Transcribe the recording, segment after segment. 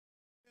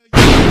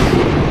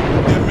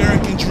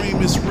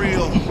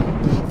real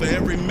for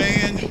every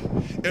man,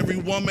 every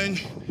woman,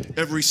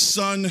 every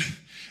son,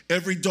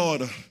 every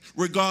daughter,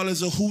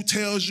 regardless of who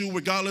tells you,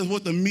 regardless of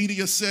what the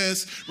media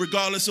says,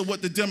 regardless of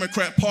what the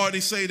Democrat Party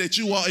say, that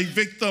you are a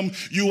victim,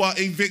 you are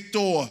a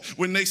victor.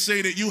 When they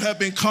say that you have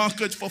been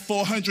conquered for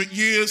 400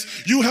 years,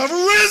 you have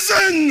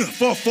risen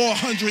for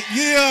 400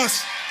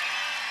 years.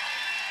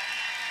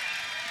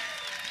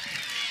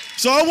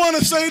 So I want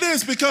to say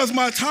this because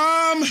my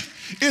time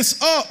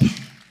is up.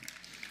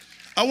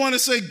 I want to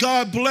say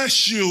God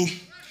bless you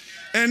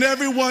and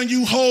everyone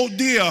you hold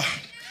dear.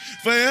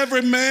 For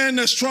every man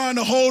that's trying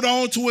to hold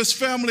on to his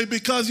family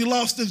because he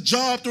lost his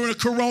job during the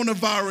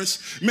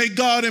coronavirus, may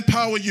God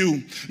empower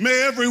you.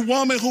 May every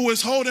woman who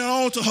is holding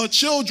on to her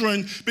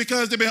children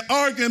because they've been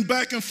arguing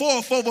back and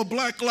forth over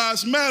Black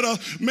Lives Matter,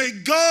 may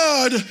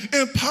God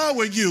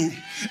empower you.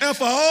 And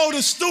for all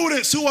the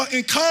students who are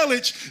in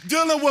college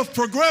dealing with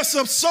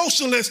progressive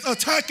socialists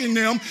attacking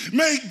them,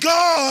 may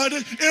God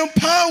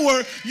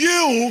empower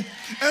you.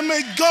 And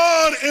may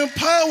God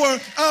empower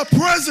our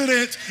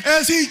president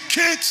as he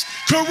kicks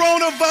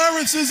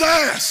coronavirus's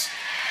ass.